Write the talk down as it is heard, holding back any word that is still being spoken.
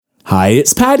Hi,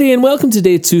 it's Paddy and welcome to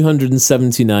day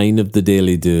 279 of the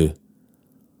Daily Do.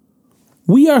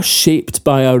 We are shaped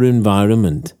by our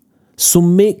environment, so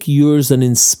make yours an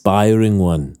inspiring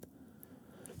one.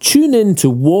 Tune in to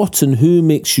what and who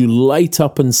makes you light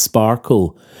up and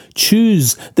sparkle.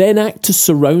 Choose, then act to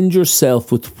surround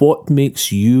yourself with what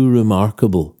makes you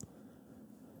remarkable.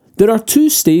 There are two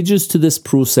stages to this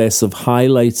process of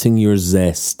highlighting your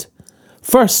zest.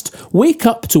 First, wake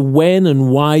up to when and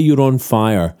why you're on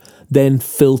fire, then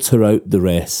filter out the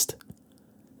rest.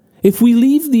 If we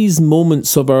leave these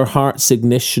moments of our heart's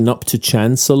ignition up to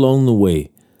chance along the way,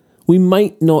 we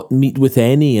might not meet with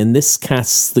any, and this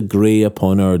casts the grey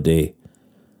upon our day.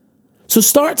 So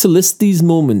start to list these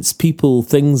moments, people,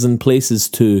 things and places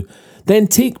too, then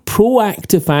take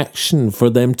proactive action for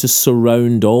them to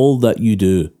surround all that you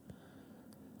do.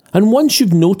 And once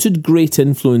you've noted great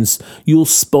influence, you'll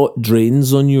spot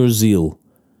drains on your zeal,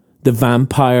 the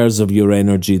vampires of your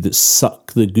energy that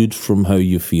suck the good from how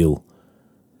you feel.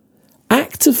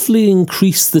 Actively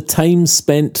increase the time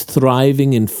spent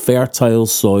thriving in fertile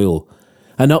soil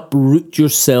and uproot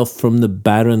yourself from the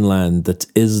barren land that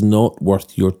is not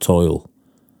worth your toil.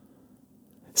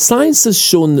 Science has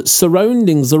shown that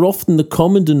surroundings are often the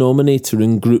common denominator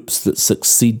in groups that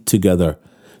succeed together.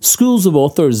 Schools of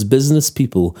authors, business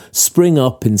people spring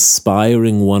up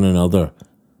inspiring one another.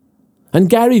 And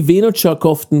Gary Vaynerchuk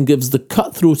often gives the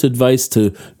cutthroat advice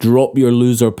to drop your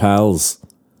loser pals.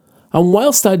 And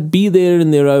whilst I'd be there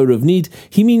in their hour of need,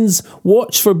 he means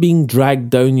watch for being dragged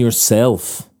down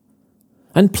yourself.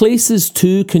 And places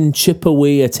too can chip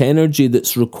away at energy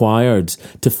that's required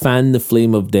to fan the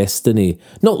flame of destiny,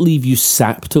 not leave you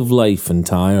sapped of life and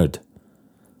tired.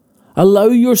 Allow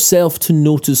yourself to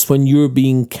notice when you're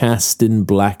being cast in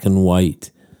black and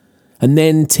white. And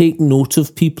then take note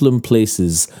of people and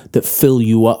places that fill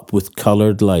you up with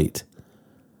coloured light.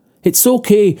 It's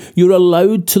okay, you're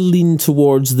allowed to lean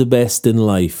towards the best in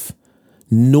life.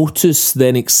 Notice,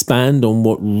 then expand on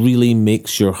what really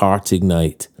makes your heart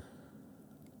ignite.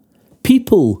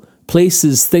 People,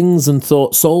 places, things and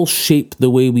thoughts all shape the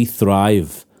way we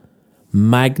thrive.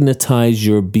 Magnetise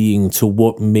your being to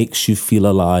what makes you feel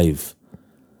alive.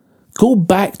 Go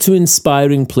back to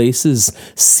inspiring places.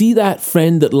 See that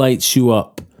friend that lights you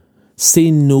up.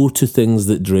 Say no to things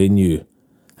that drain you.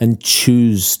 And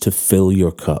choose to fill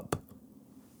your cup.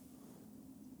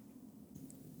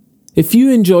 If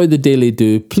you enjoy the Daily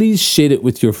Do, please share it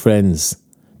with your friends.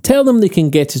 Tell them they can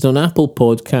get it on Apple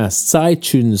Podcasts,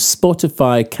 iTunes,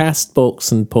 Spotify,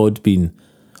 Castbox and Podbean.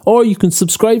 Or you can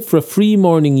subscribe for a free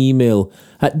morning email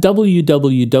at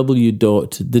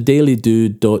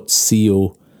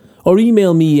www.thedailydo.co. Or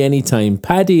email me anytime,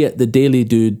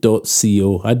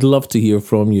 paddy@thedailydo.co. I'd love to hear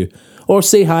from you. Or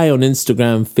say hi on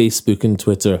Instagram, Facebook and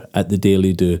Twitter @The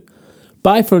Daily Do.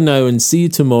 Bye for now and see you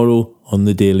tomorrow on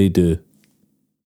The Daily Do.